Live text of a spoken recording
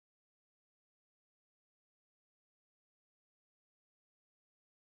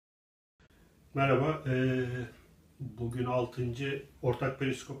Merhaba, bugün 6. Ortak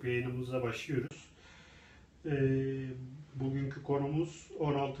Periskop yayınımıza başlıyoruz. Bugünkü konumuz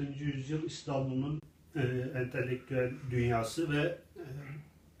 16. yüzyıl İstanbul'un entelektüel dünyası ve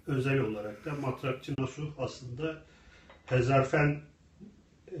özel olarak da Matrakçı Nasuh aslında Hezarfen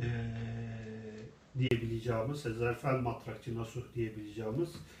diyebileceğimiz, Hezarfen Matrakçı Nasuh diyebileceğimiz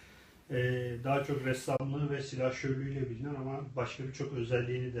daha çok ressamlığı ve silahşörlüğüyle bilinen ama başka birçok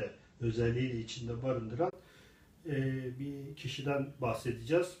özelliği de içinde barındıran bir kişiden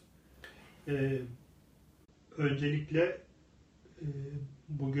bahsedeceğiz. Öncelikle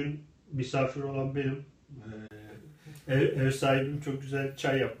bugün misafir olan benim. Ev sahibim çok güzel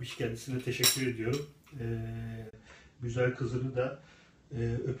çay yapmış. Kendisine teşekkür ediyorum. Güzel kızını da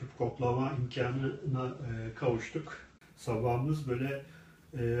öpüp koklama imkanına kavuştuk. Sabahımız böyle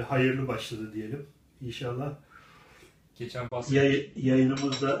hayırlı başladı diyelim. İnşallah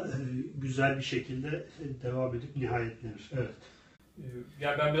yayınımız da güzel bir şekilde devam edip nihayetlenir. Evet.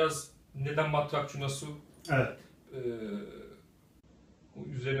 Yani ben biraz neden Matrakçı Nasuh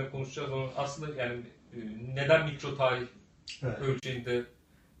üzerine konuşacağız. Onu aslında yani neden mikro tarih ölçeğinde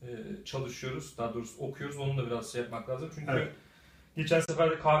çalışıyoruz, daha doğrusu okuyoruz. Onu da biraz şey yapmak lazım. Çünkü geçen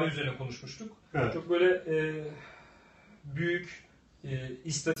sefer de kahve üzerine konuşmuştuk. Evet. Çok böyle büyük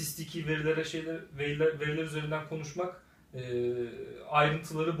istatistiki veriler üzerinden konuşmak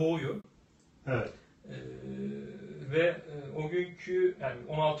ayrıntıları boğuyor. Evet. Ve o günkü yani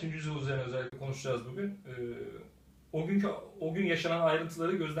 16. yüzyıl üzerine özellikle konuşacağız bugün. O gün yaşanan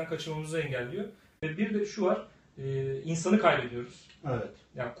ayrıntıları gözden kaçırmamızı engelliyor. Ve bir de şu var, insanı kaybediyoruz. Evet.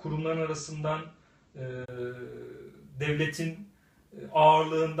 Yani kurumların arasından, devletin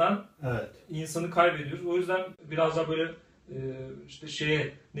ağırlığından insanı kaybediyoruz. O yüzden biraz daha böyle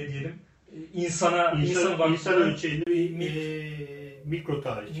işte ne diyelim, insan ölçeğinde bir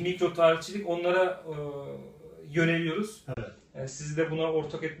mikro tarihçilik onlara yöneliyoruz. Evet. Yani sizi de buna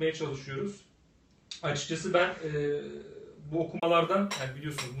ortak etmeye çalışıyoruz. Açıkçası ben bu okumalardan, yani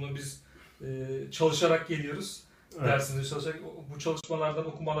biliyorsunuz bunu biz çalışarak geliyoruz. Evet. Dersinizde çalışarak bu çalışmalardan,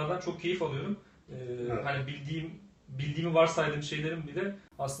 okumalardan çok keyif alıyorum. Evet. Hani bildiğimi varsaydığım şeylerin bile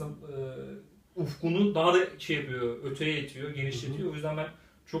aslında ufkunu daha da öteye itiyor, genişletiyor. O yüzden ben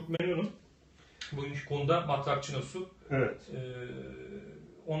çok memnunum. Bugünkü konuda Matrakçı Nasuh. Evet.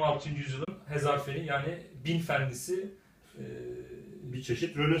 16. yüzyılın Hezarfeni, yani bin fenlisi, bir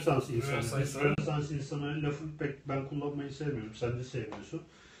çeşit Rönesans insanı. Rönesans insanı lafını pek ben kullanmayı sevmiyorum. Sen de sevmiyorsun.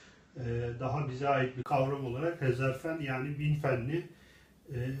 Daha bize ait bir kavram olarak Hezarfen, yani bin fenli,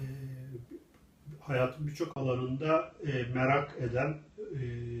 hayatın birçok alanında merak eden,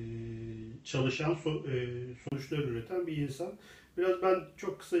 çalışan, sonuçlar üreten bir insan. Biraz ben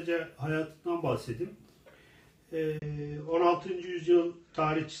çok kısaca hayatından bahsedeyim. 16. yüzyıl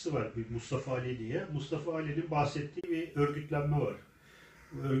tarihçisi var bir Mustafa Ali diye. Mustafa Ali'nin bahsettiği bir örgütlenme var.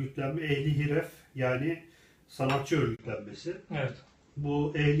 Bu örgütlenme ehli hiref, yani sanatçı örgütlenmesi. Evet.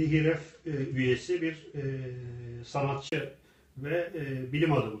 Bu ehli hiref üyesi bir sanatçı ve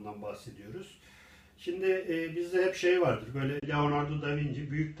bilim adamından bahsediyoruz. Şimdi bizde hep şey vardır, böyle Leonardo da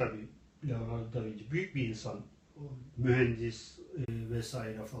Vinci, büyük bir insan, mühendis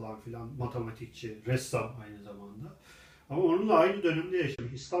vesaire falan filan, matematikçi, ressam aynı zamanda. Ama onunla aynı dönemde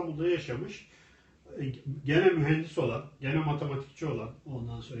yaşamış, İstanbul'da yaşamış, gene mühendis olan, gene matematikçi olan,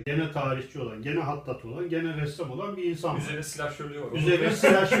 ondan sonra gene tarihçi olan, gene hattat olan, gene ressam olan bir insan var. Üzerine silahşörlüğü var. Üzerine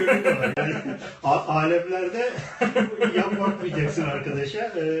silahşörlüğü var. Yani alemlerde yan bakmayacaksın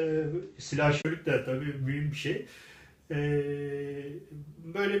arkadaşa. Silahşörlük de tabii mühim bir şey.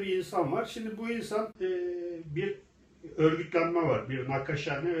 Böyle bir insan var. Şimdi bu insan bir örgütlenme var. Bir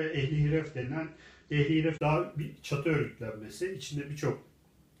nakkaşhane ve ehli hiref denilen, ehli hiref daha bir çatı örgütlenmesi. İçinde birçok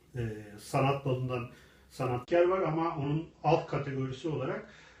sanat dalından sanatkar var ama onun alt kategorisi olarak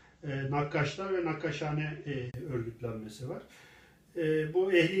nakkaşlar ve nakkaşhane örgütlenmesi var.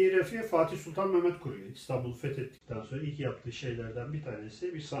 Bu ehli hirefi Fatih Sultan Mehmet kuruyor. İstanbul'u fethettikten sonra ilk yaptığı şeylerden bir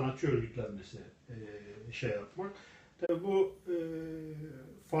tanesi bir sanatçı örgütlenmesi yapmak. Tabii bu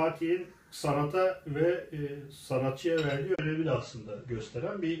Fatih'in sanata ve sanatçıya verdiği önemi de aslında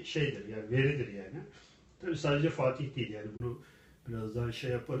gösteren bir şeydir, yani veridir yani. Tabii sadece Fatih değil, yani bunu biraz daha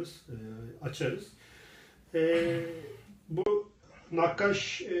yaparız, açarız. Bu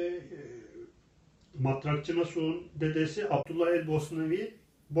nakkaş, Matrakçı Nasuh'un dedesi Abdullah el-Bosnavi,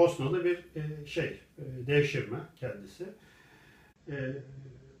 Bosnalı bir devşirme kendisi.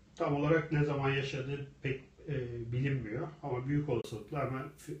 Tam olarak ne zaman yaşadığı pek bilinmiyor ama büyük olasılıkla hemen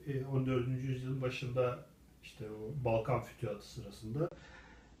 14. yüzyılın başında, işte o Balkan Fütühatı sırasında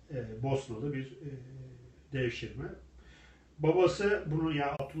Bosnalı bir devşirme. babası bunu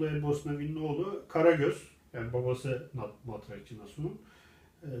yani Abdullah Elbosnavi'nin oğlu Karagöz. Yani babası Matrakçı Nasuh'un.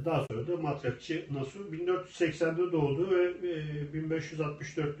 Daha sonra da Matrakçı Nasuh 1480'de doğdu ve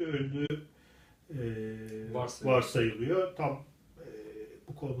 1564'te öldüğü varsayılıyor. Tam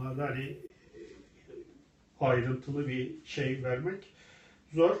bu konularda hani ayrıntılı bir şey vermek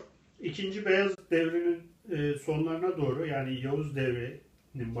zor. İkinci Beyazıt devrinin sonlarına doğru yani Yavuz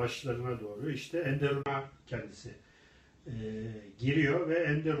devrinin başlarına doğru işte Enderun'a kendisi giriyor ve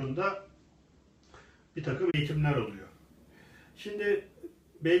Enderun'da bir takım eğitimler oluyor. Şimdi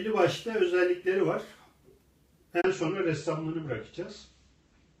belli başlı özellikleri var. En sonra ressamlığını bırakacağız.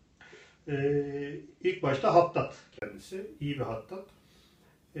 İlk başta hattat kendisi. İyi bir hattat.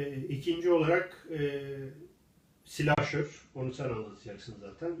 İkinci olarak silahşör. Onu sen anlatacaksın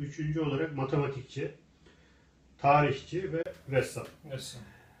zaten. Üçüncü olarak matematikçi, tarihçi ve ressam.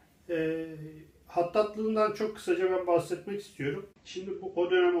 Hattatlığından çok kısaca ben bahsetmek istiyorum. Şimdi bu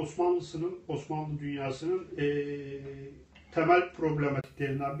o dönem Osmanlı dünyasının temel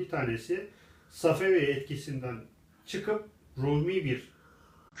problematiklerinden bir tanesi Safevi etkisinden çıkıp Rumi bir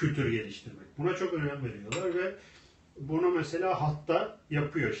kültür geliştirmek. Buna çok önem veriyorlar ve bunu mesela hatta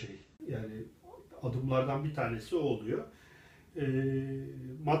yapıyor yani adımlardan bir tanesi o oluyor.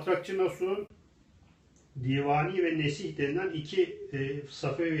 Matrakçı Nasuh'un Divani ve Nesih denilen iki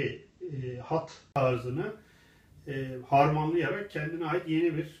Safevi hat tarzını harmanlayarak kendine ait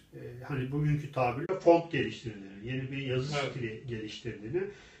yeni bir hani bugünkü tabirle font geliştirdiğini, yeni bir yazı stili geliştirdiğini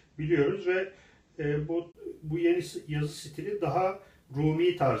biliyoruz ve bu yeni yazı stili daha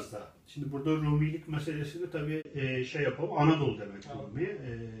Rumi tarzda. Şimdi burada Rumilik meselesini tabii şey yapalım, Anadolu demek Rumi.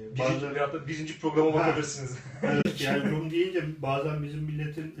 Birinci programa bakabilirsiniz. Evet, yani Rum deyince bazen bizim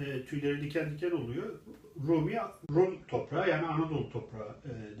milletin tüyleri diken diken oluyor. Rum toprağı yani Anadolu toprağı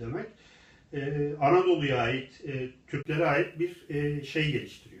demek. Anadolu'ya ait, Türklere ait bir şey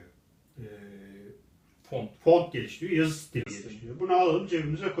geliştiriyor. Font geliştiriyor, yazı stili geliştiriyor. Bunu alalım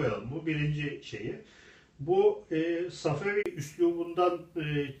cebimize koyalım. Bu birinci şeyi. Bu Safevi üslubundan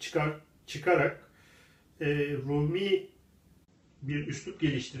çıkarak Rumi bir üslup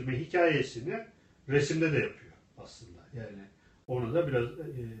geliştirme hikayesini resimde de yapıyor aslında. Yani onu da biraz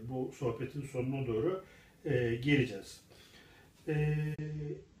bu sohbetin sonuna doğru geleceğiz.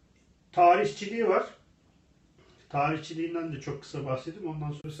 Tarihçiliği var. Tarihçiliğinden de çok kısa bahsedeyim.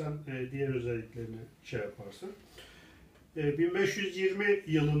 Ondan sonra sen diğer özelliklerini şey yaparsın. 1520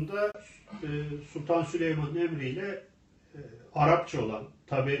 yılında Sultan Süleyman'ın emriyle Arapça olan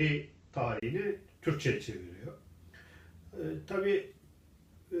Taberi tarihini Türkçe'ye çeviriyor. Tabii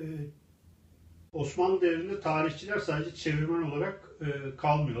Osmanlı devrinde tarihçiler sadece çevirmen olarak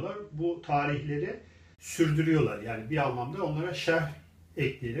kalmıyorlar. Bu tarihleri sürdürüyorlar. Yani bir anlamda onlara şerhler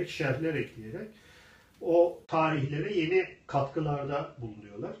ekleyerek o tarihlere yeni katkılarda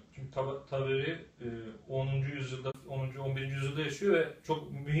bulunuyorlar. Çünkü Taberi 10. yüzyılda, 11. yüzyılda yaşıyor ve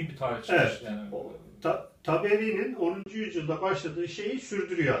çok mühim bir tarihçi. Evet. Yani. Taberi'nin 10. yüzyılda başladığı şeyi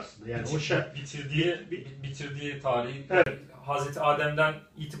sürdürüyor aslında. Yani bitirdiği tarihi, evet. Hazreti Adem'den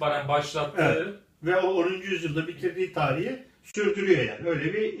itibaren başlattığı evet. Ve o 10. yüzyılda bitirdiği tarihi sürdürüyor yani.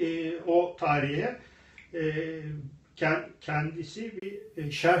 Öyle bir o tarihe kendisi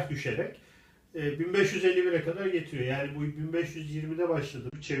bir şerh düşerek 1551'e kadar getiriyor. Yani bu 1520'de başladı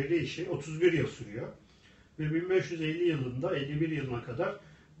bu çeviri işi 31 yıl sürüyor. Ve 1550 yılında 51 yılına kadar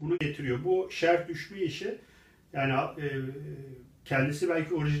bunu getiriyor. Bu şerh düşme işi yani kendisi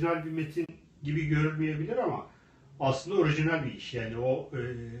belki orijinal bir metin gibi görülmeyebilir ama aslında orijinal bir iş. Yani o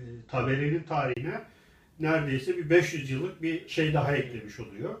Taberi'nin tarihine neredeyse bir 500 yıllık bir şey daha eklemiş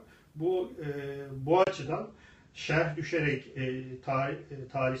oluyor. Bu açıdan şerh düşerek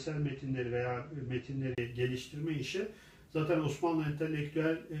tarihsel metinleri veya metinleri geliştirme işi zaten Osmanlı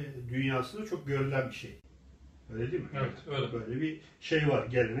entelektüel dünyasında çok görülen bir şey. Öyle değil mi? Evet, öyle. Böyle bir şey var,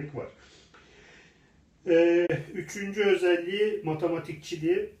 gelenek var. Üçüncü özelliği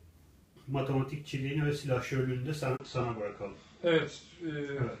matematikçiliğini ve silahşörlüğünü de sana bırakalım. Evet.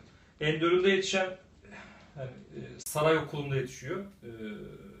 Endör'ünde yetişen yani, saray okulunda yetişiyor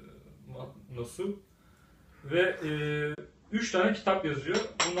Nasuh. Ve 3 tane kitap yazıyor.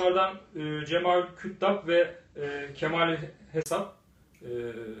 Bunlardan Cemal Küttab ve Kemal Hesap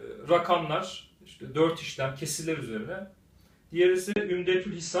rakamlar, işte 4 işlem, kesirler üzerine. Diğerisi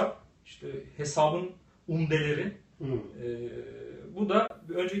Ümdetül Hisap, işte hesabın umdeleri. Bu da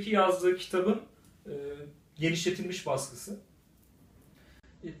önceki yazdığı kitabın genişletilmiş baskısı.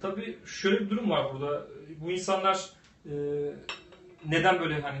 Tabii şöyle bir durum var burada. Bu insanlar neden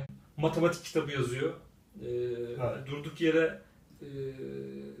böyle hani matematik kitabı yazıyor? Evet. Durduk yere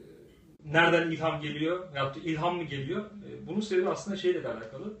nereden ilham geliyor? Ilham mı geliyor? bunun sebebi aslında şeyle de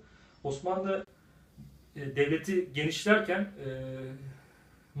alakalı. Osmanlı devleti genişlerken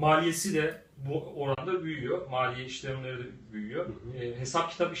maliyesi de bu oranda büyüyor. Maliye işlemleri de büyüyor.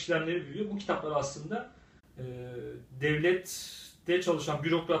 Hesap kitap işlemleri büyüyor. Bu kitaplar aslında devlette çalışan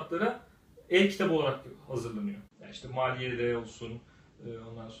bürokratlara el kitabı olarak hazırlanıyor. Yani işte maliyede olsun,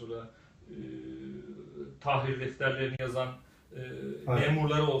 ondan sonra tahrir defterlerini yazan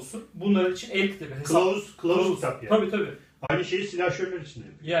memurları olsun. Bunlar için el kitabı. Kılavuz kitap yani. Tabii. Aynı şeyi silahşörler için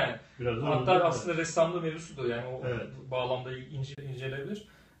yapıyor. Yani biraz hatta aslında ressamlığı mevzusu da yani o evet. bağlamda incelenebilir.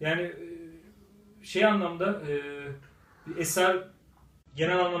 Yani şey anlamda bir eser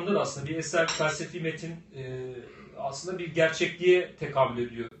genel anlamda da aslında bir eser felsefi metin aslında bir gerçekliğe tekabül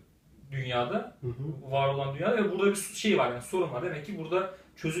ediyor dünyada. Var olan dünyada ve burada bir şey var yani sorun var. Demek ki burada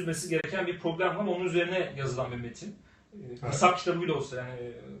çözülmesi gereken bir problem var. Onun üzerine yazılan bir metin. Hesap kitabı bile olsa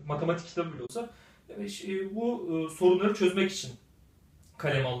yani matematik kitabı bile olsa bu sorunları çözmek için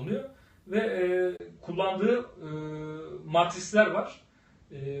kaleme alınıyor ve kullandığı matrisler var.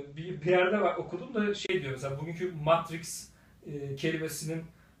 Bir yerde okudum da şey diyor mesela bugünkü matrix kelimesinin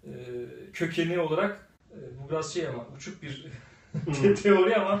kökeni olarak bu biraz şey ama uçuk bir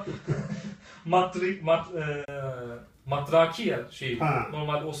teori ama matraki ya şey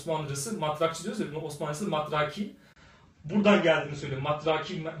normalde Osmanlıcası matrakçı diyoruz ya Osmanlıcası matraki. Buradan geldiğini söylüyor.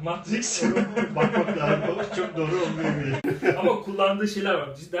 Matraki, Matrix. Bakmak lazım. Çok doğru olmuyor. Ama kullandığı şeyler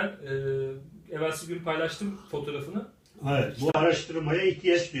var. Cidden evvelsi gün paylaştım fotoğrafını. Evet. Bu araştırmaya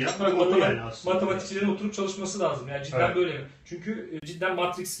ihtiyaç duyan yani aslında. Matematikçilerin oturup çalışması lazım. Yani cidden evet. böyle. Çünkü cidden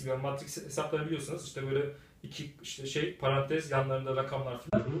Matrix gibi. Yani Matrix hesapları biliyorsanız işte böyle iki işte şey parantez yanlarında rakamlar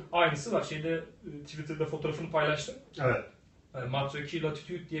falan. Aynısı var. Şeyde Twitter'da fotoğrafını paylaştım. Evet. Yani Matrakçı,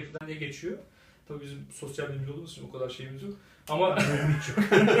 Latitude diye falan diye geçiyor. Tabii bizim sosyal bilimci olduğumuz için o kadar şeyimiz yok. Ama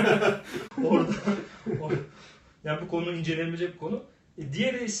orada yani bu konu incelenebilecek bir konu.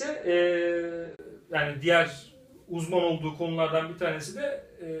 Diğeri ise yani diğer uzman olduğu konulardan bir tanesi de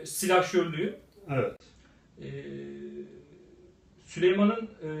silahşörlüğü. Evet. Süleyman'ın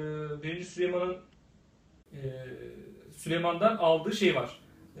birinci Süleyman'dan aldığı şey var.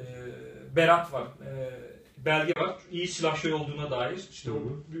 Berat var. Belge var. İyi silahşör olduğuna dair. İşte o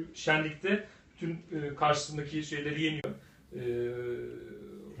şenlikte bütün karşısındaki şeyleri yeniyor.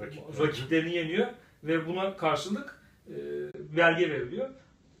 Rakiplerini yeniyor ve buna karşılık belge veriliyor.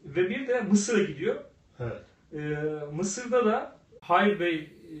 Ve bir de Mısır'a gidiyor. Evet. Mısır'da da Hayr Bey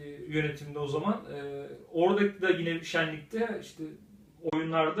yönetiminde o zaman orada da yine şenlikte işte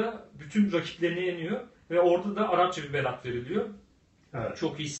oyunlarda bütün rakiplerini yeniyor ve orada da Arapça bir berat veriliyor. Evet.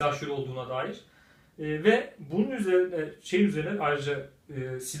 Çok iyi silahşör olduğuna dair. Ve bunun üzerine ayrıca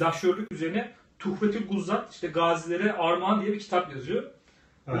silahşörlük üzerine Tuhfetül Guzzat işte Gazilere Armağan diye bir kitap yazıyor.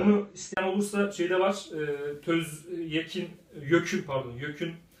 Evet. Onu isteyen olursa şeyde var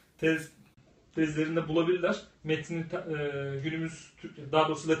YÖK'ün tezlerinde bulabilirler. Metni günümüz daha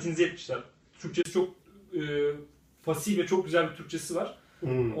doğrusu Latinize etmişler. Türkçesi çok fasih ve çok güzel bir Türkçesi var.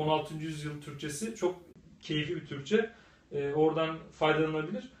 16. yüzyıl Türkçesi çok keyifli bir Türkçe. Oradan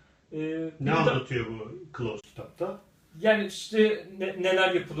faydalanabilir. Ne anlatıyor bu Klaus kitapta? Yani işte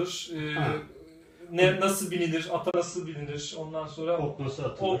neler yapılır, nasıl binilir, ata nasıl binilir, ondan sonra ok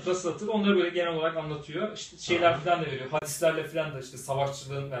nasıl atılır. Onları böyle genel olarak anlatıyor. İşte şeyler falan da veriyor. Hadislerle falan da işte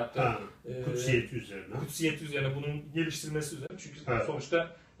savaşçılığın veyahut da kutsiyeti üzerine bunun geliştirilmesi üzerine. Çünkü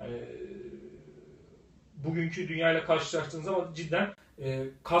sonuçta yani, bugünkü dünyayla karşılaştığınız zaman cidden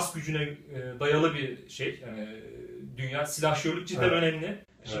kas gücüne dayalı bir şey. Yani dünya silahşörlük cidden önemli.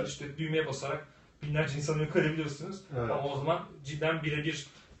 Şimdi işte düğmeye basarak binlerce insanı yok edebiliyorsunuz. Evet. Ama o zaman cidden birebir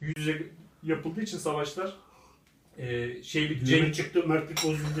yüz yüze yapıldığı için savaşlar çıktı, mertlik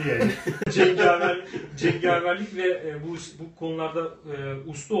bozuldu yani. cengaverlik ve bu konularda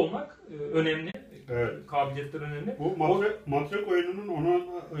usta olmak önemli. Evet. Kabiliyetler önemli. Bu matrak oyununun ona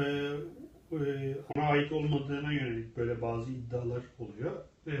ait olmadığına yönelik böyle bazı iddialar oluyor.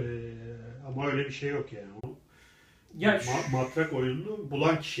 Ama öyle bir şey yok yani. Yani matrak oyununu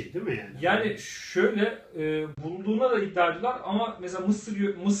bulan kişi değil mi yani? Yani şöyle bulunduğuna da iddia ediyorlar ama mesela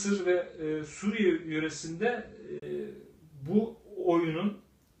Mısır ve Suriye yöresinde bu oyunun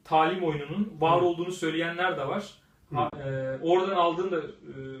talim oyununun var olduğunu söyleyenler de var. Oradan aldığını da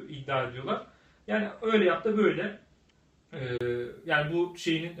iddia ediyorlar. Yani öyle yap da böyle. Yani bu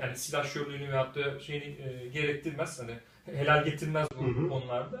şeyinin yani silahşörlüğünü veyahut da şeyini gerektirmez hani helal getirmez bu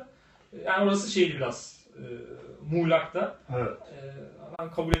konularda. Yani orası şeyli biraz muğlakta. Evet.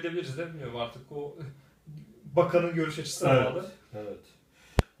 Kabul edebiliriz de bilmiyorum artık o bakanın görüş açısına bağlı. Evet.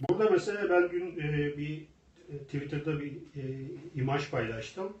 Burada mesela ben dün bir Twitter'da bir imaj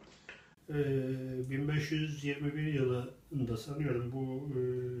paylaştım. 1521 yılında sanıyorum bu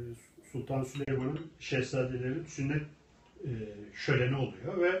Sultan Süleyman'ın şehzadelerin sünnet şöleni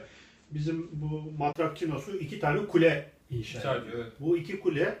oluyor ve bizim bu Matrakçı Nasuh 2 tane kule inşa ediyor. Evet. Bu 2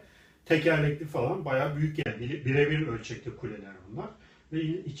 kule tekerlekli falan bayağı büyük yani birebir ölçekli kuleler bunlar. Ve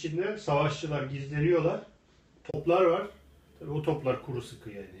içinde savaşçılar gizleniyorlar. Toplar var. Tabii o toplar kuru sıkı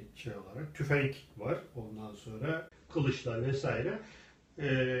yani şey olarak. Tüfek var. Ondan sonra kılıçlar vesaire.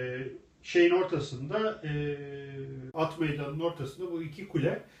 Şeyin ortasında at meydanının ortasında bu 2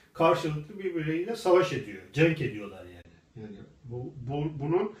 kule karşılıklı birbirleriyle savaş ediyor. Cenk ediyorlar yani. Yani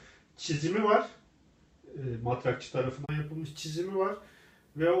bunun çizimi var. Matrakçı tarafından yapılmış çizimi var.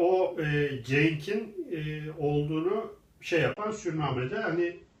 Ve o cenk'in olduğunu şey yapan sürnamede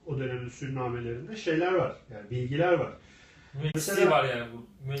hani o dönemin sürnamelerinde şeyler var. Yani bilgiler var. Mühendisliği Mesela, var yani bu.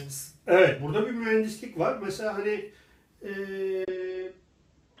 Mühendis. Evet, burada bir mühendislik var. Mesela hani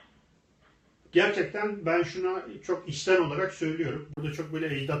gerçekten ben şuna çok içten olarak söylüyorum. Burada çok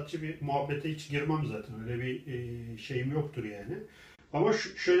böyle ecdatçı bir muhabbete hiç girmem zaten. Öyle bir şeyim yoktur yani. Ama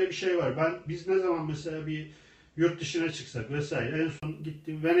şöyle bir şey var. Biz ne zaman mesela bir yurt dışına çıksak vesaire en son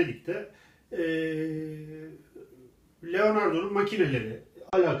gittiğim Venedik'te Leonardo'nun makineleri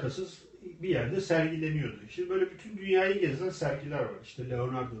alakasız bir yerde sergileniyordu. Şimdi böyle bütün dünyayı gezen sergiler var. İşte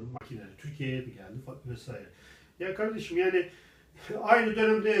Leonardo'nun makineleri Türkiye'ye de geldi vesaire. Ya kardeşim yani aynı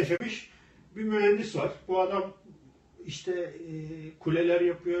dönemde yaşamış bir mühendis var. Bu adam işte kuleler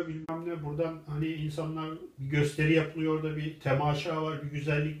yapıyor bilmem ne. Buradan hani insanlar bir gösteri yapılıyor orada bir temaşa var, bir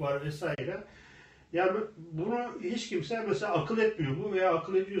güzellik var vesaire. Yani bunu hiç kimse mesela akıl etmiyor mu veya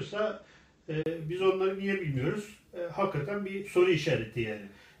akıl ediyorsa biz onları niye bilmiyoruz? Hakikaten bir soru işareti yani.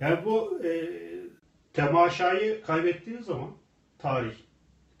 Yani bu temaşayı kaybettiğin zaman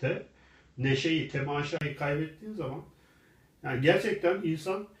tarihte neşeyi, temaşayı kaybettiğin zaman yani gerçekten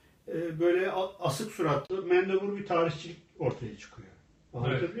insan böyle asık suratlı, mendebur bir tarihçilik ortaya çıkıyor.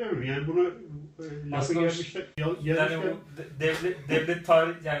 Anlatabiliyor muyum? Yani bunu lafı gelmişler, yani o devlet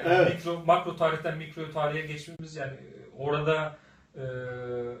tarih yani evet. makro tarihten mikro tarihe geçmemiz yani orada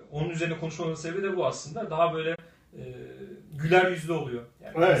onun üzerine konuşmamın sebebi de bu aslında. Daha böyle güler yüzlü oluyor.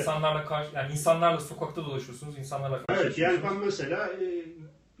 Yani evet. insanlarla sokakta dolaşıyorsunuz, insanlarla karşılaşıyorsunuz. Evet, yani ben mesela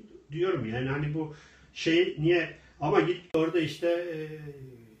diyorum yani hani bu şey niye ama git orada işte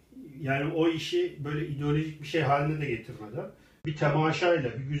yani o işi böyle ideolojik bir şey haline de getirmeden bir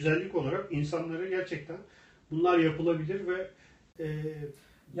temaşayla, bir güzellik olarak insanlara gerçekten bunlar yapılabilir ve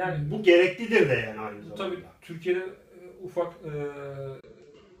yani bu gereklidir de yani aynı zamanda. Tabii Türkiye'de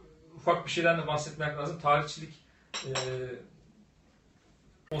ufak bir şeyden de bahsetmek lazım. Tarihçilik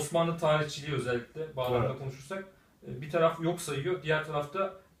Osmanlı tarihçiliği özellikle bağlamda konuşursak bir taraf yok sayıyor, diğer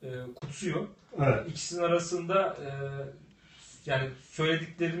tarafta kutsuyor. Evet. İkisinin arasında yani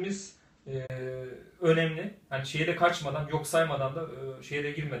söylediklerimiz önemli. Yani şeye de kaçmadan, yok saymadan da şeye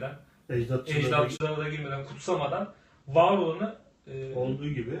de girmeden, ecdatçılara da girmeden, kutsamadan var olanı olduğu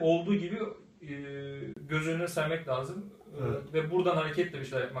gibi göz önüne sermek lazım. Evet. Ve buradan hareketle bir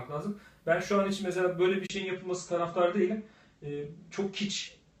şeyler yapmak lazım. Ben şu an için mesela böyle bir şeyin yapılması taraftar değilim. Çok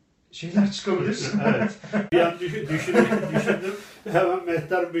kiç şeyler çıkabilir. Evet. Bir an düşündüm. Hemen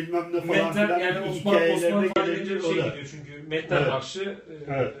mehter bilmem ne falan filan. Yani Osmanlı tarihince bir şey gidiyor çünkü. Mehter marşı.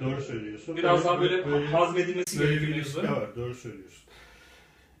 Evet, doğru söylüyorsun. Biraz daha böyle hazmedilmesi gerekiyor. Evet, doğru söylüyorsun.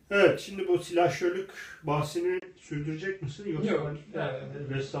 Evet, şimdi bu silahşörlük bahsini sürdürecek misin? Yoksa yok.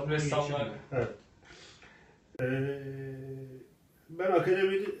 Ressamlar. Evet. Ben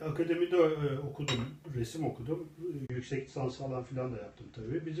akademide okudum, resim okudum. Yüksek lisans falan filan da yaptım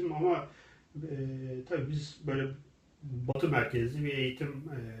tabii. Bizim ama tabii biz böyle Batı merkezli bir eğitim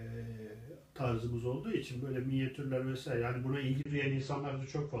tarzımız olduğu için böyle minyatürler vesaire yani buna ilgi duyan insanlar da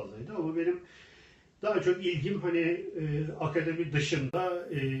çok fazlaydı ama benim daha çok ilgim hani akademi dışında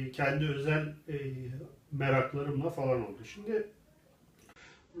kendi özel meraklarımla falan oldu. Şimdi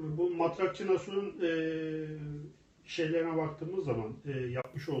bu Matrakçı Nasuh'un şeylerine baktığımız zaman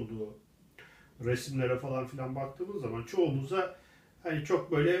yapmış olduğu resimlere falan filan baktığımız zaman çoğumuza hani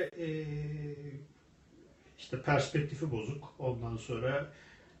çok böyle işte perspektifi bozuk. Ondan sonra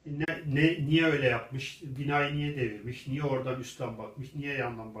niye öyle yapmış, binayı niye devirmiş, niye oradan üstten bakmış, niye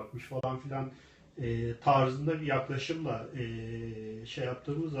yandan bakmış falan filan tarzında bir yaklaşımla şey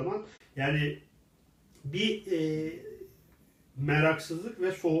yaptığımız zaman yani bir meraksızlık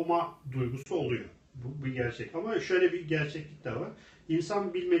ve soğuma duygusu oluyor. Bu bir gerçek. Ama şöyle bir gerçeklik de var.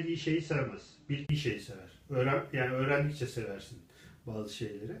 İnsan bilmediği şeyi sevmez. Bildiği şeyi sever. Yani öğrendikçe seversin bazı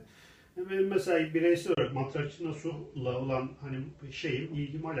şeyleri. Benim mesela bireysel olarak Matrakçı Nasuh'la olan hani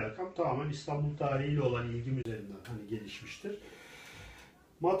ilgim alakam tamamen İstanbul tarihiyle olan ilgim üzerinden hani gelişmiştir.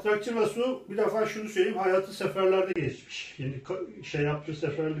 Matrakçı Nasuh bir defa şunu söyleyeyim, hayatı seferlerde geçmiş. Şimdi şey yaptığı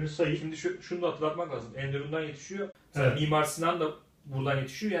seferleri sayayım. Şimdi şunu da hatırlatmak lazım. Enderun'dan yetişiyor. Evet. Mimar Sinan da buradan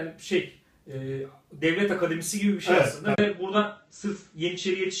yetişiyor. Yani devlet akademisi gibi bir şey Evet, aslında. Ve buradan sırf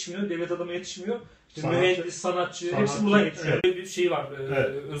Yeniçeri yetişmiyor, devlet adamı yetişmiyor. İşte Sanatçı, mühendis, sanatçı, hepsi buradan yetişiyor. evet. Böyle bir şey var,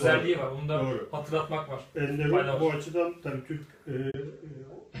 Evet, özelliği doğru. var. Onu da Doğru. hatırlatmak var. Enderun bu açıdan tabii Türk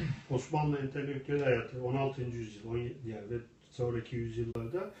Osmanlı entelektüel hayatı 16. yüzyıl, 17 yani ve sonraki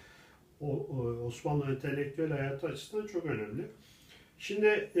yüzyıllarda Osmanlı entelektüel hayatı açısından çok önemli.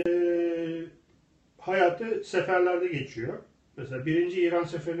 Şimdi hayatı seferlerde geçiyor. Mesela 1. İran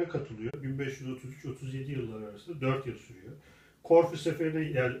Seferi'ne katılıyor. 1533-37 yıllar arasında 4 yıl sürüyor. Korfu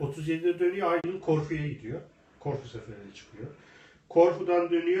Seferi'ne, yani 37'de dönüyor, aynı yıl Korfu'ya gidiyor. Korfu Seferi'ne çıkıyor.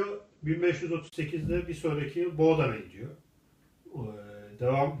 Korfu'dan dönüyor, 1538'de bir sonraki yıl Boğdan'a gidiyor.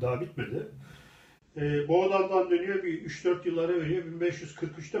 Daha bitmedi. Boğdan'dan dönüyor, bir 3-4 yıllara veriyor.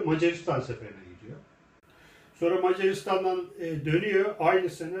 1543'te Macaristan Seferi'ne gidiyor. Sonra Macaristan'dan dönüyor. Aynı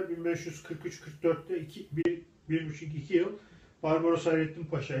sene 1543-44'te 1,5-2 yıl Barbaros Hayrettin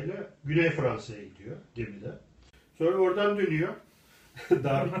Paşa ile Güney Fransa'ya gidiyor gemide. Sonra oradan dönüyor.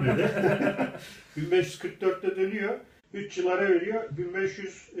 Daha bitmedi. 1544'te dönüyor. 3 yıl ara veriyor.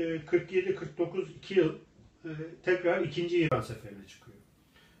 1547-49 2 yıl tekrar 2. İran Seferi'ne çıkıyor.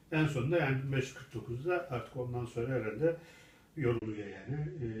 En sonunda yani 1549'da artık ondan sonra herhalde yoruluyor yani.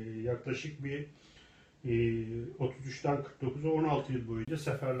 Yaklaşık bir 33'ten 49'a 16 yıl boyunca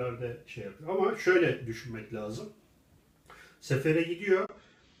seferlerde şey yapıyor. Ama şöyle düşünmek lazım. Sefere gidiyor.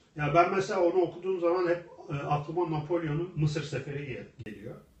 Ya ben mesela onu okuduğum zaman hep aklıma Napolyon'un Mısır Seferi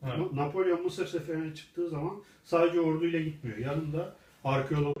geliyor. Evet. Napolyon Mısır Seferi'ne çıktığı zaman sadece orduyla gitmiyor. Yanında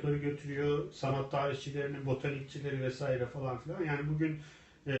arkeologları götürüyor, sanat tarihçilerini, botanikçileri vesaire falan filan. Yani bugün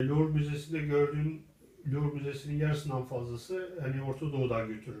Louvre Müzesi'nde gördüğün Louvre Müzesi'nin yarısından fazlası hani Orta Doğu'dan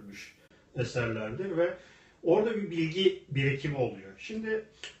götürülmüş eserlerdir ve orada bir bilgi birikimi oluyor. Şimdi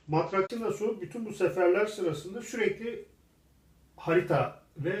Matrakçı Nasuh bütün bu seferler sırasında sürekli harita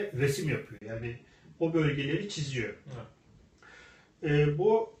ve resim yapıyor. Yani o bölgeleri çiziyor. Evet.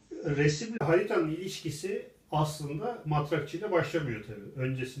 Bu resimle haritanın ilişkisi aslında Matrakçı ile başlamıyor tabii.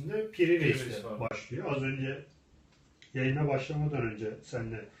 Öncesinde Piri Reis'le başlıyor. Az önce yayına başlamadan önce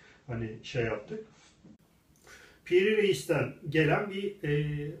seninle hani şey yaptık. Piri Reis'ten gelen bir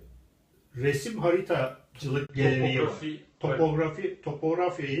resim haritacılık geleneği var.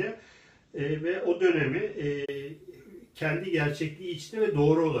 Topografyayı ve o dönemi kendi gerçekliği içinde ve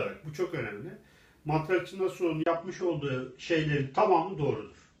doğru olarak. Bu çok önemli. Matrakçı Nasuh'un yapmış olduğu şeylerin tamamı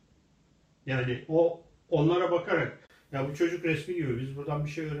doğrudur. Yani onlara bakarak ya bu çocuk resmi gibi biz buradan bir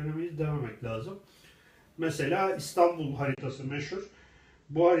şey öğrenemeyiz dememek lazım. Mesela İstanbul haritası meşhur.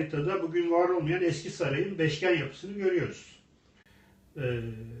 Bu haritada bugün var olmayan eski sarayın beşgen yapısını görüyoruz.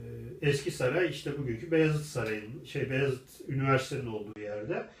 Eski saray işte bugünkü Beyazıt Sarayı'nın, Beyazıt Üniversitesi'nin olduğu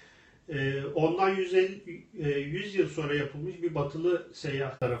yerde. Ondan 100 yıl sonra yapılmış bir batılı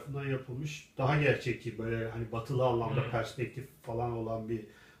seyyah tarafından yapılmış daha gerçekçi böyle hani batılı anlamda perspektif falan olan bir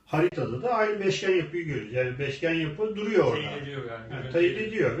haritada da aynı beşgen yapıyı görüyoruz. Yani beşgen yapı duruyor orada. Teyit ediyor yani. Teyit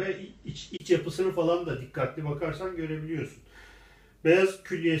ediyor ve iç yapısını falan da dikkatli bakarsan görebiliyorsun. Beyazıt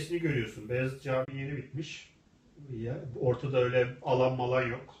Külliyesi'ni görüyorsun. Beyazıt Camii yeni bitmiş. Ortada öyle alan malan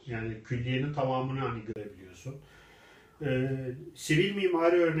yok. Yani külliyenin tamamını hani görebiliyorsun. Sivil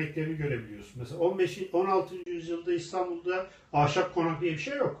mimari örneklerini görebiliyorsun. Mesela 16. yüzyılda İstanbul'da ahşap konak diye bir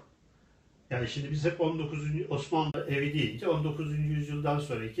şey yok. Yani şimdi biz hep 19. Osmanlı evi deyince 19. yüzyıldan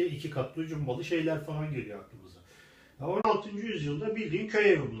sonraki 2 katlı cumbalı şeyler falan geliyor aklımıza. 16. yüzyılda bildiğin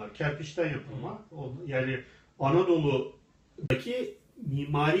köy evi bunlar. Kerpiçten yapılma. Yani Anadolu'daki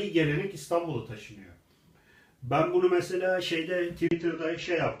mimari gelenek İstanbul'a taşınıyor. Ben bunu mesela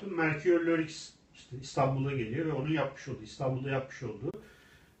Twitter'da yaptım. Mercure Lorix işte İstanbul'a geliyor ve onun İstanbul'da yapmış olduğu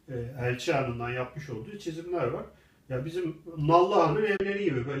Elçi Hanı'ndan yapmış olduğu çizimler var. Ya bizim Nallıhan'ın evleri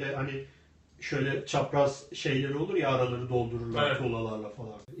gibi böyle hani şöyle çapraz şeyleri olur ya araları doldururlar evet. Tuğlalarla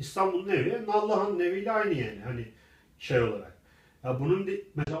falan. İstanbul'un evi Nallıhan'ın eviyle aynı yani hani olarak. Ya bunun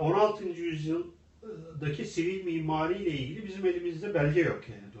mesela 16. yüzyıldaki sivil mimari ile ilgili bizim elimizde belge yok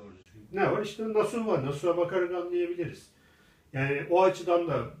yani doğru düzgün. Ne var? İşte Nasuh var. Nasuh'a bakarak anlayabiliriz. Yani o açıdan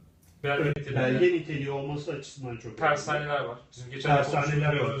da belge niteliği olması açısından çok önemli. Tersaneler var. Bizim geçen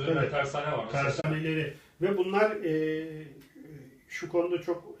tersaneler var. Evet. Tersane var. Tersaneleri ve bunlar şu konuda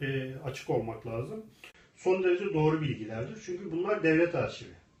çok açık olmak lazım. Son derece doğru bilgilerdir. Çünkü bunlar devlet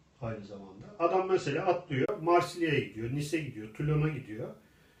arşivi aynı zamanda. Adam mesela atlıyor, Marsilya'ya gidiyor, Nice'e gidiyor, Toulon'a gidiyor.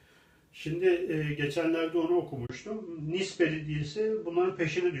 Şimdi geçenlerde onu okumuştum. Nice Belediyesi bunların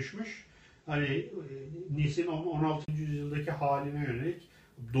peşine düşmüş. Hani Nice'in 16. yüzyıldaki haline yönelik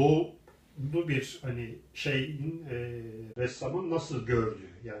doğulu bir hani şeyin ressamın nasıl gördüğü.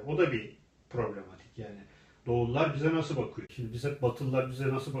 Yani o da bir problematik yani. Doğullar bize nasıl bakıyor? Şimdi biz hep Batılılar bize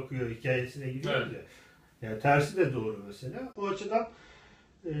nasıl bakıyor hikayesine gidiyoruz Evet. ya. Yani tersi de doğru mesela. O açıdan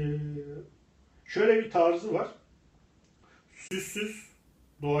e, şöyle bir tarzı var. Süssüz,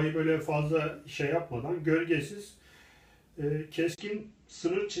 doğayı böyle fazla şey yapmadan, gölgesiz, keskin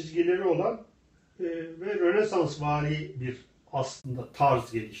sınır çizgileri olan ve Rönesansvari bir aslında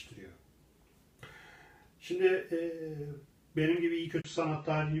tarz geliştiriyor. Şimdi benim gibi iyi kötü sanat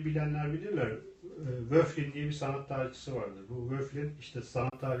tarihini bilenler bilirler. Wöflin diye bir sanat tarihçisi vardır. Bu Wöflin işte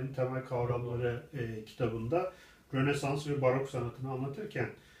sanat tarihinin temel kavramları kitabında Rönesans ve Barok sanatını anlatırken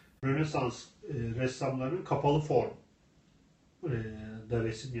Rönesans ressamlarının kapalı form da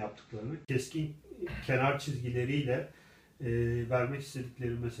resim yaptıklarını, keskin kenar çizgileriyle vermek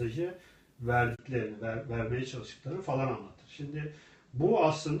istedikleri mesajı vermeye çalıştıklarını falan anlatır. Şimdi bu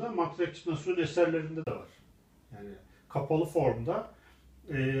aslında Matrakçı Nasuh'un eserlerinde de var. Yani kapalı formda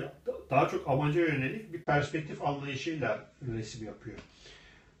daha çok amaca yönelik bir perspektif anlayışıyla resim yapıyor.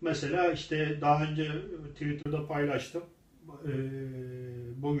 Mesela işte daha önce Twitter'da paylaştım.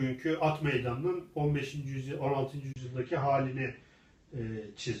 Bugünkü At Meydanı'nın 15. yüzyıl, 16. yüzyıldaki halini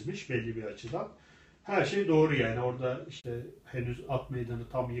çizmiş belli bir açıdan. Her şey doğru yani. Orada işte henüz At Meydanı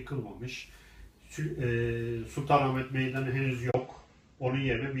tam yıkılmamış. Sultanahmet Meydanı henüz yok. Onun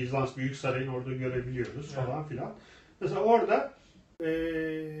yerine Bizans Büyük Sarayı'nı orada görebiliyoruz falan filan. Mesela orada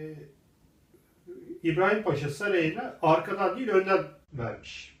İbrahim Paşa Sarayı'nı arkadan değil önden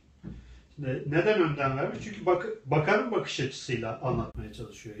vermiş. Şimdi neden önden vermiş? Çünkü bakanın bakış açısıyla anlatmaya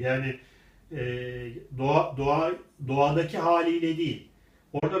çalışıyor. Yani doğadaki haliyle değil.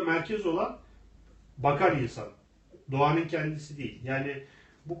 Orada merkez olan bakan insan. Doğanın kendisi değil. Yani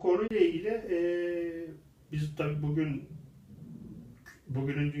bu konuyla ilgili biz tabii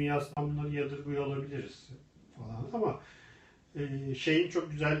bugünün dünyasından bunları yadırgıyor olabiliriz falan ama şeyin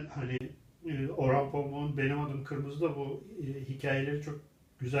çok güzel hani Orhan Pamuk'un Benim Adım Kırmızı'da bu hikayeleri çok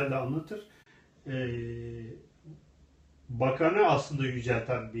güzel de anlatır. E, Bakanı aslında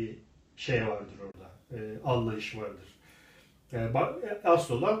yücelten bir şey vardır orada. Anlayış vardır. Yani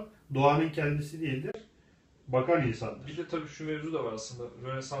asıl olan doğanın kendisi değildir. Bakan insandır. Bir de tabii şu mevzu da var aslında.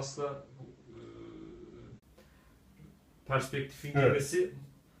 Rönesans'ta perspektifin girmesi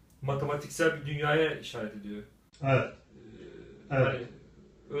matematiksel bir dünyaya işaret ediyor. Evet. Evet. Yani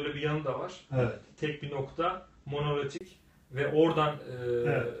öyle bir yanı da var. Evet. Tek bir nokta, monolitik ve oradan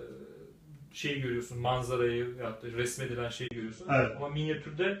Evet. şeyi görüyorsun, manzarayı veyahut da resmedilen şeyi görüyorsun. Evet. Ama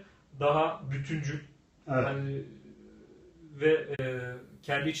minyatürde daha bütüncül, Evet. hani ve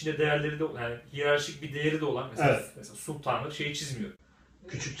kendi içinde değerleri de yani hiyerarşik bir değeri de olan mesela sultanlık şeyi çizmiyor.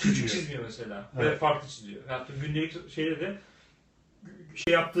 Küçük çizmiyor mesela. Evet. Ve farklı çiziyor. Veyahut da gündelik şeyde de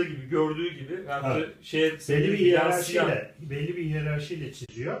şey yaptığı gibi, gördüğü gibi belli bir hiyerarşiyle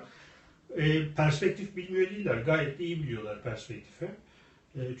çiziyor. Perspektif bilmiyor değiller. Gayet de iyi biliyorlar perspektifi.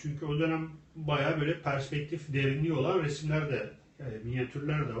 Çünkü o dönem bayağı böyle perspektif derinliği olan resimler de,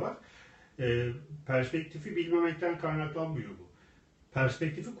 minyatürler de var. Perspektifi bilmemekten kaynaklanmıyor bu.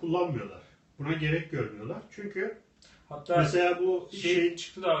 Perspektifi kullanmıyorlar. Buna gerek görmüyorlar. Çünkü hatta mesela bu şey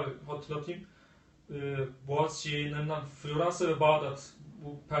çıktı da abi hatırlatayım. Boğaziçi yayınlarından Floransa ve Bağdat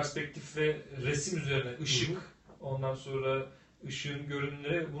bu perspektif ve resim üzerine ışık, ondan sonra ışığın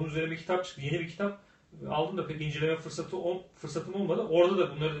görünümleri bunun üzerine bir kitap çıktı. Yeni bir kitap. Aldım da pek inceleme fırsatım olmadı. Orada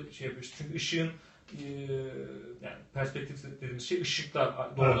da bunları şey yapıyoruz. Çünkü ışığın yani perspektif dediğimiz şey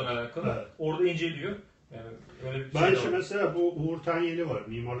ışıkla doğrudan alakalı. Evet. Orada inceliyor. Yani öyle bir ben mesela bu Uğur Tanyeli var.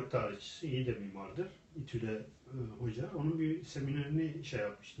 Mimarlık tarihçisi. İyi de mimardır. İTÜ'de hoca. Onun bir seminerini şey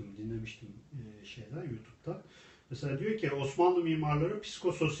yapmıştım, dinlemiştim YouTube'da. Mesela diyor ki Osmanlı mimarları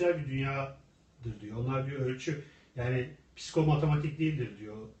psikososyal bir dünyadır diyor. Onlar bir ölçü yani psikomatematik değildir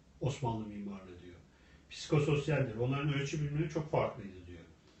diyor Osmanlı mimarlığı diyor. Psikososyaldir. Onların ölçü bilimleri çok farklıydı diyor.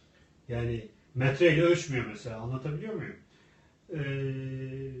 Yani metreyle ölçmüyor mesela. Anlatabiliyor muyum?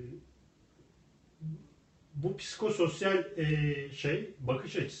 Bu psikososyal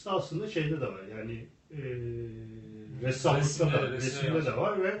bakış açısı aslında şeyde de var. Yani resimde de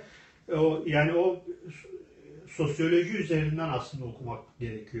var ve o sosyoloji üzerinden aslında okumak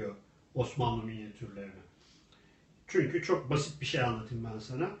gerekiyor Osmanlı minyatürlerini. Çünkü çok basit bir şey anlatayım ben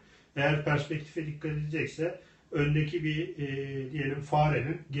sana. Eğer perspektife dikkat edecekse öndeki bir diyelim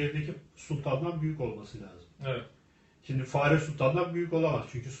farenin gerideki sultandan büyük olması lazım. Evet. Şimdi fare sultandan büyük olamaz.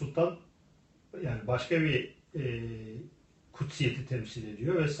 Çünkü sultan yani başka bir kutsiyeti temsil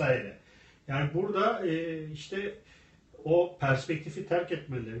ediyor vesaire. Yani burada işte o perspektifi terk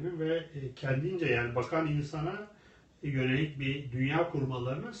etmelerini ve kendince yani bakan insana yönelik bir dünya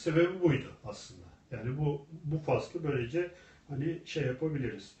kurmalarının sebebi buydu aslında. Yani bu faslı böylece hani şey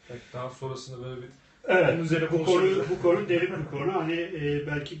yapabiliriz. Belki daha sonrasında böyle bir Evet, bu konu derin bir konu. Hani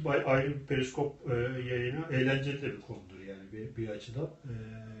belki ayrı bir periskop yayını eğlenceli de bir konudur yani bir açıdan.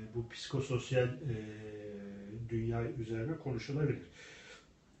 Bu psikososyal dünya üzerine konuşulabilir.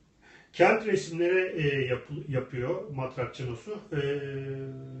 Kent resimleri yapıyor Matrakçı Nasuh.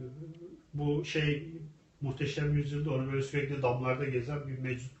 Bu Muhteşem Yüzyılda onu böyle sürekli damlarda gezen bir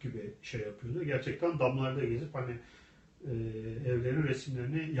meczup gibi şey yapıyordu. Gerçekten damlarda gezip hani evlerin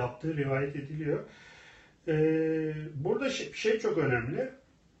resimlerini yaptığı rivayet ediliyor. Burada çok önemli.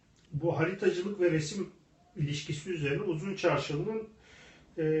 Bu haritacılık ve resim ilişkisi üzerine Uzun Çarşılı'nın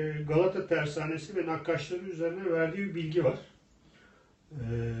Galata tersanesi ve nakkaşları üzerine verdiği bir bilgi var.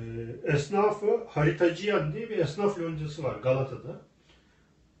 Esnafı Haritacıyan diye bir esnaf loncası var Galata'da.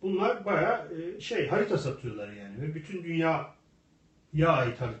 Bunlar bayağı harita satıyorlar yani ve bütün dünyaya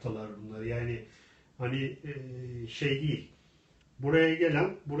ait haritalar bunlar. Yani hani değil.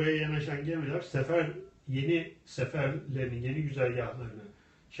 Buraya yanaşan gemiler yeni seferlerini, yeni güzergahlarını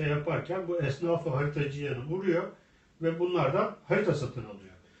yaparken bu esnafı haritacıyanı vuruyor ve bunlardan harita satın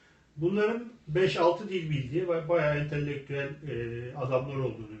alıyor. Bunların 5-6 dil bildiği ve bayağı entelektüel adamlar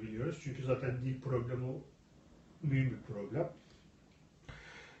olduğunu biliyoruz. Çünkü zaten dil problemi mühim bir problem.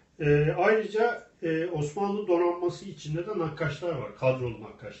 Ayrıca Osmanlı donanması içinde de nakkaşlar var, kadrolu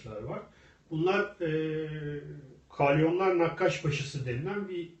nakkaşlar var. Bunlar kalyonlar nakkaş başısı denilen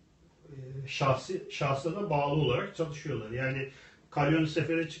bir şahsa da bağlı olarak çalışıyorlar. Yani kalyon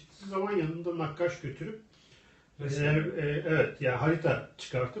sefere çıktığı zaman yanında nakkaş götürüp yani harita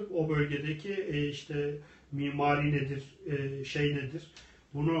çıkartıp o bölgedeki mimari nedir, nedir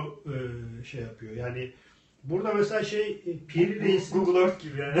bunu yapıyor. Yani burada mesela Piri Reis'in Google Earth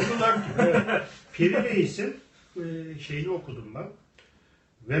gibi yani. Google Earth gibi, evet. Piri Reis'in şeyini okudum ben.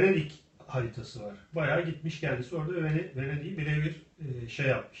 Venedik haritası var. Bayağı gitmiş kendisi orada Venedik'i birebir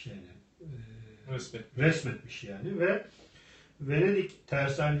yapmış yani. Resmetmiş yani ve Venedik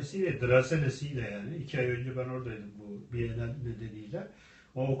tersanesiyle, drasenesiyle yani 2 ay önce ben oradaydım bu Bienal nedeniyle.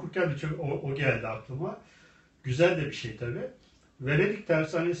 O okurken de çok o geldi aklıma. Güzel de bir şey tabii. Venedik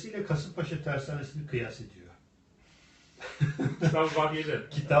tersanesiyle Kasımpaşa tersanesini kıyas ediyor. Kitab-ı Bahriye'de.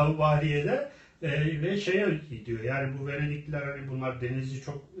 Kitab-ı Bahriye'de ve diyor yani bu Venedikliler hani bunlar denizci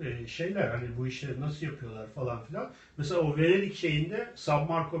çok hani bu işleri nasıl yapıyorlar falan filan. Mesela o Venedik San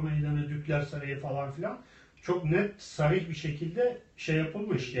Marco Meydanı, Dükler Sarayı falan filan çok net, sarih bir şekilde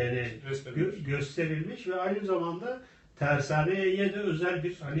yapılmış yani gösterilmiş ve aynı zamanda tersaneye de özel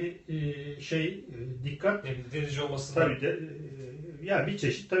bir dikkat. Yani denizci olmasından. Tabii de ya bir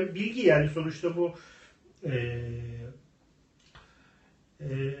çeşit tabii bilgi yani sonuçta bu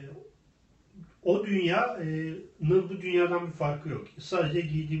o dünyanın bu dünyadan bir farkı yok. Sadece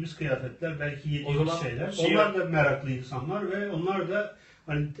giydiğimiz kıyafetler, belki yediğimiz şeyler. Onlar da meraklı insanlar ve onlar da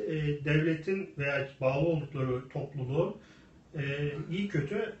hani devletin veya bağlı oldukları topluluğun iyi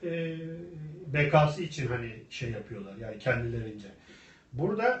kötü bekası için hani yapıyorlar yani kendilerince.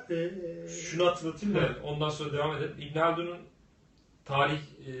 Burada şunu hatırlatayım da ondan sonra devam edelim. İbn Haldun'un tarih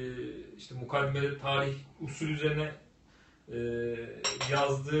mukaddimede tarih usulü üzerine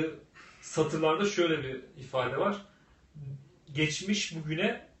yazdığı satırlarda şöyle bir ifade var. Geçmiş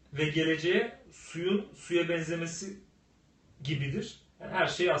bugüne ve geleceğe suyun suya benzemesi gibidir. Yani her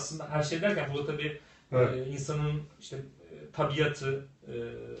şey aslında, her şey derken burada tabii evet. İnsanın tabiatı,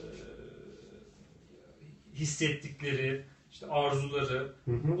 hissettikleri, arzuları,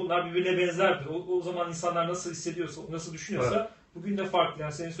 bunlar birbirine benzerdir. O zaman insanlar nasıl hissediyorsa, nasıl düşünüyorsa evet. Bugün de farklı.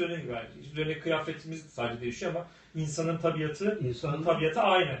 Yani senin söylediğin gibi üzerine kıyafetimiz sadece değişiyor ama insanın tabiatı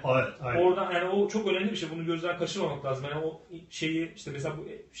aynı. Evet, aynı. Oradan yani o çok önemli bir şey. Bunu gözden kaçırmamak lazım. Yani o mesela bu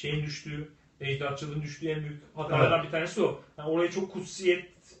şeyin düştüğü, ecdatçılığın düştüğü en büyük hatalardan evet. Bir tanesi o. Yani oraya çok kutsiyet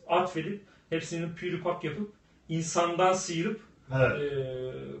atfedip hepsini pürüpak yapıp insandan sıyırıp evet.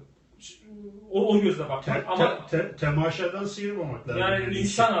 O gözle bakmak ama temaşadan sıyırmamak lazım. Yani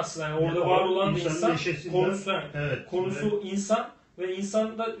insan aslında yani orada var olan insan konusu evet. İnsan ve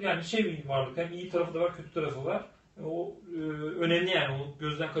insanda yani bir varlık, hem iyi tarafı da var, kötü tarafı var. O önemli yani, onu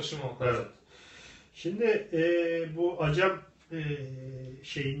gözden kaçırmamak lazım. Evet. Şimdi bu Acem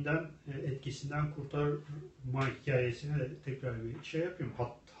etkisinden kurtarma hikayesine de tekrar bir yapayım.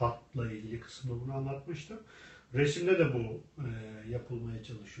 Hatla ilgili kısmında bunu anlatmıştım. Resimde de bu yapılmaya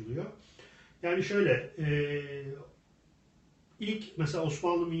çalışılıyor. Yani şöyle, ilk mesela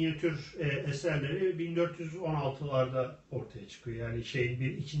Osmanlı minyatür eserleri 1416'larda ortaya çıkıyor. Yani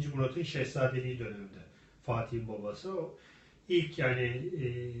 2. Murat'ın şehzadeliği döneminde. Fatih'in babası. O ilk yani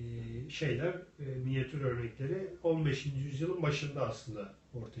minyatür örnekleri 15. yüzyılın başında aslında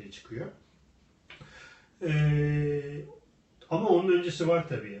ortaya çıkıyor. Ama onun öncesi var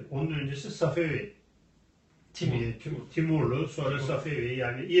tabii. Onun öncesi Safevi. Timurlu, sonra Safevi,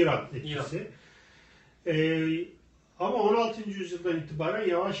 yani İran etkisi. Ama 16. yüzyıldan itibaren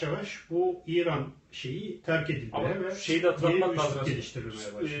yavaş yavaş bu İran şeyi terk edilmeye ve şeyi de hatırlatmak lazım.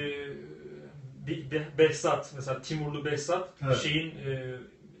 Geliştirilmeye başladı. Behzat, mesela Timurlu Behzat, Evet.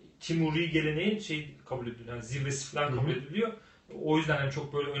 Timuri geleneğin kabul ediliyor. Yani zirvesi falan kabul ediliyor. O yüzden yani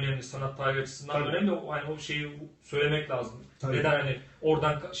çok böyle önemli, sanat tarihi açısından önemli. Yani o şeyi söylemek lazım. Tabii. Neden hani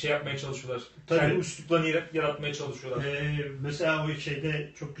oradan yapmaya çalışıyorlar. Kendi üsluplarını yaratmaya çalışıyorlar. Mesela o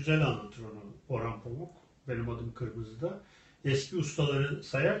şeyde çok güzel anlatır onu Orhan Pamuk. Benim adım Kırmızı'da. Eski ustaları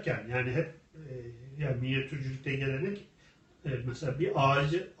sayarken yani hep yani minyatürcülükte gelenek mesela bir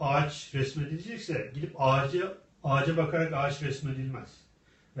ağaç resmedilecekse gidip ağaca bakarak ağaç resmedilmez.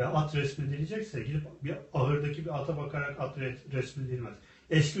 Ve at resmedilecekse gidip bir ahırdaki bir ata bakarak at resmedilmez.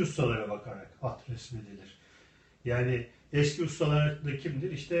 Eski ustalara bakarak at resmedilir. Yani eski ustalar da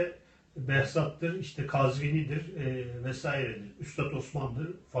kimdir? İşte Behzat'tır, işte Kazvini'dir vesairedir. Üstad Osman'dır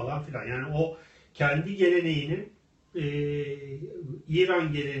falan filan. Yani o kendi geleneğini,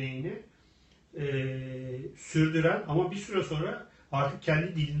 İran geleneğini sürdüren ama bir süre sonra artık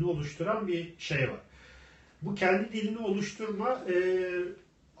kendi dilini oluşturan bir şey var. Bu kendi dilini oluşturma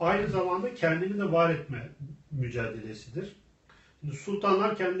aynı zamanda kendini de var etme mücadelesidir. Şimdi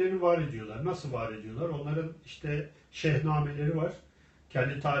sultanlar kendilerini var ediyorlar. Nasıl var ediyorlar? Onların işte şehnameleri var.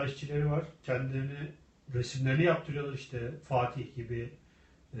 Kendi tarihçileri var. Kendilerini resimlerini yaptırıyorlar. İşte Fatih gibi,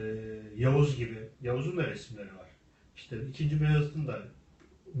 Yavuz gibi. Yavuz'un da resimleri var. İşte 2. Beyazıt'ın da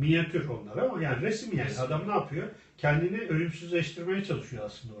minyatür onlar ama yani resim yani. Adam ne yapıyor? Kendini ölümsüzleştirmeye çalışıyor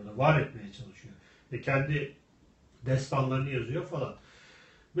aslında orada. Var etmeye çalışıyor. Ve kendi destanlarını yazıyor falan.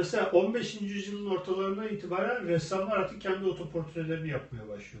 Mesela 15. yüzyılın ortalarından itibaren ressamlar artık kendi otoportrelerini yapmaya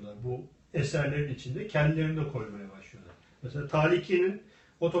başlıyorlar. Bu eserlerin içinde kendilerini de koymaya başlıyorlar. Mesela Taliki'nin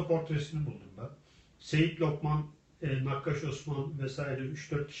otoportresini buldum ben. Seyit Lokman, Nakkaş Osman vesaire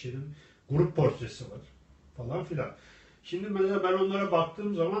 3-4 kişinin grup portresi var falan filan. Şimdi mesela ben onlara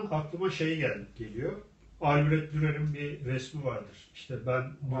baktığım zaman aklıma geliyor. Albrecht Dürer'in bir resmi vardır. İşte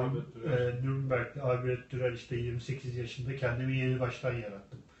ben Nürnberg'de Albrecht Dürer işte 28 yaşında kendimi yeni baştan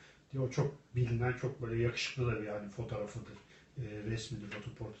yarattım diye. O çok bilinen, çok böyle yakışıklı da bir yani fotoğrafıdır, resmidir,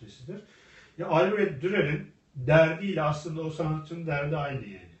 fotoportresidir. Ya Albrecht Dürer'in derdiyle aslında o sanatçının derdi aynı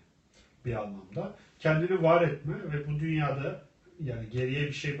yani bir anlamda. Kendini var etme ve bu dünyada yani geriye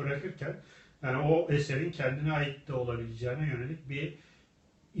bir şey bırakırken yani o eserin kendine ait de olabileceğine yönelik bir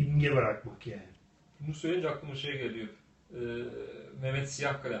imge bırakmak yani. Bunu söyleyince aklıma geliyor. Mehmet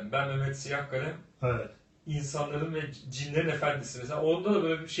Siyahkalem. Ben Mehmet Siyahkalem. Evet. İnsanların ve cinlerin efendisi. Mesela onda da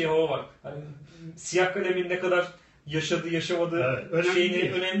böyle bir hava var. Hani Siyahkalem'in ne kadar yaşamadığı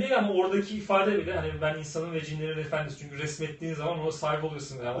önemli değil ama oradaki ifade bile hani ben insanın ve cinlerin efendisi. Çünkü resmettiğin zaman ona sahip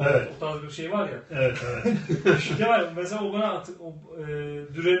oluyorsun. Yani o tarz bir şey var ya. Evet. Düşünce var ya. Mesela o bana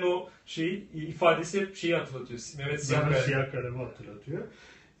Dürer'in o ifadesi hep hatırlatıyor. Mehmet Siyahkalem'i hatırlatıyor.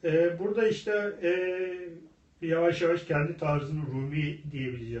 Burada işte yavaş yavaş kendi tarzını Rumi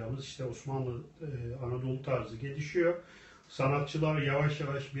diyebileceğimiz işte Osmanlı Anadolu tarzı gelişiyor. Sanatçılar yavaş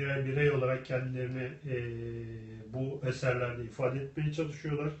yavaş birer birey olarak kendilerini bu eserlerde ifade etmeye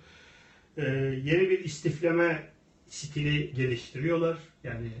çalışıyorlar. Yeni bir istifleme stili geliştiriyorlar.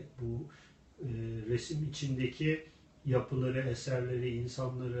 Yani bu resim içindeki yapıları, eserleri,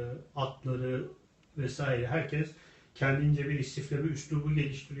 insanları, atları vesaire herkes kendince bir istifleme üslubu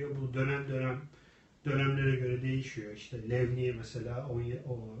geliştiriyor. Bu dönemlere göre değişiyor. İşte Levni mesela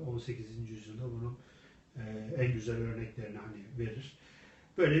 18. yüzyılda bunun en güzel örneklerini hani verir.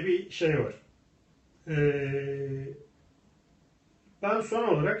 Böyle bir şey var. Ben son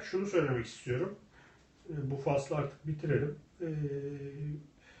olarak şunu söylemek istiyorum. Bu faslı artık bitirelim.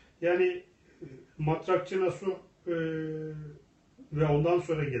 Yani Matrakçı Nasuh ve ondan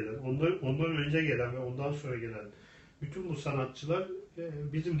sonra gelen, ondan önce gelen ve ondan sonra gelen bütün bu sanatçılar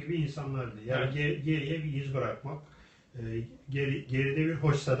bizim gibi insanlardı. Yani geriye bir iz bırakmak, geride bir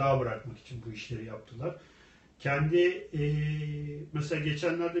hoş sada bırakmak için bu işleri yaptılar. Kendi mesela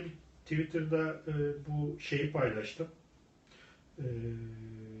geçenlerde bir Twitter'da bu şeyi paylaştım.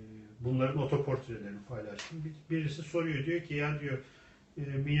 Bunların otoportrelerini paylaştım. Birisi soruyor, diyor ki ya diyor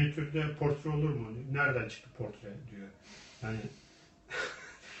minyatürde portre olur mu? Nereden çıktı portre diyor. Yani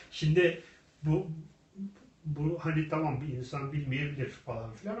şimdi bu hani tamam bir insan bilmeyebilir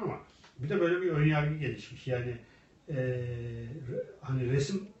falan filan ama bir de böyle bir önyargı gelişmiş. Yani hani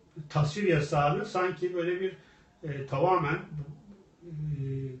resim tasvir yasağını sanki böyle bir tamamen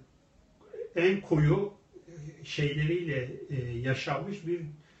en koyu şeyleriyle yaşanmış bir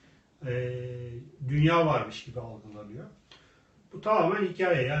dünya varmış gibi algılanıyor. Bu tamamen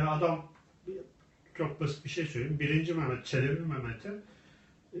hikaye. Yani adam, çok basit bir şey söyleyeyim. Birinci Mehmet, Çelebi Mehmet'in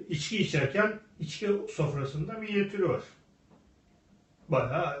içki içerken içki sofrasında minyatürü var.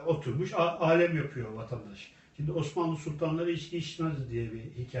 Bayağı oturmuş alem yapıyor vatandaş. Şimdi Osmanlı sultanları içki içmez diye bir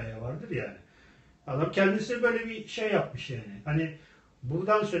hikaye vardır yani. Adam kendisi böyle bir şey yapmış yani. Hani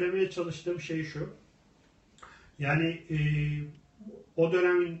buradan söylemeye çalıştığım şey şu. Yani o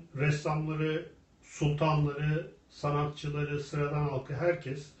dönemin ressamları, sultanları, sanatçıları, sıradan halkı,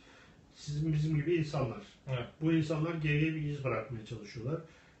 herkes sizin bizim gibi insanlar. Evet. Bu insanlar geriye bir iz bırakmaya çalışıyorlar.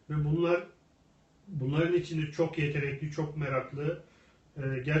 Ve bunların içinde çok yetenekli, çok meraklı,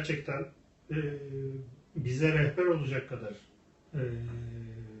 gerçekten bize rehber olacak kadar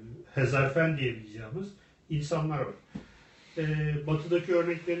hezarfen diyebileceğimiz insanlar var. Batı'daki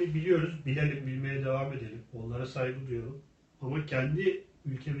örneklerini biliyoruz, bilelim, bilmeye devam edelim. Onlara saygı duyalım. Ama kendi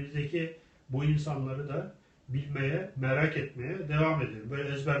ülkemizdeki bu insanları da bilmeye, merak etmeye devam edelim. Böyle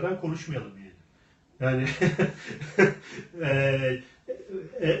ezberden konuşmayalım yani. Yani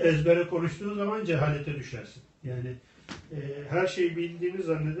ezbere konuştuğun zaman cehalete düşersin. Yani her şeyi bildiğini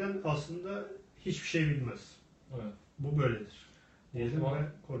zanneden aslında hiçbir şey bilmez. Evet. Bu böyledir. Diyelim Tamam. ve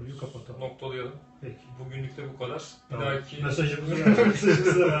konuyu kapatalım. Noktalayalım. Peki. Bugünlük de bu kadar. Bir Tamam. dahaki Mesajımızı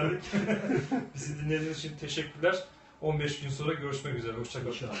verdik. Bizi dinlediğiniz için teşekkürler. 15 gün sonra görüşmek üzere. Hoşça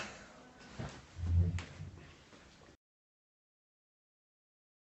kalın. İnşallah.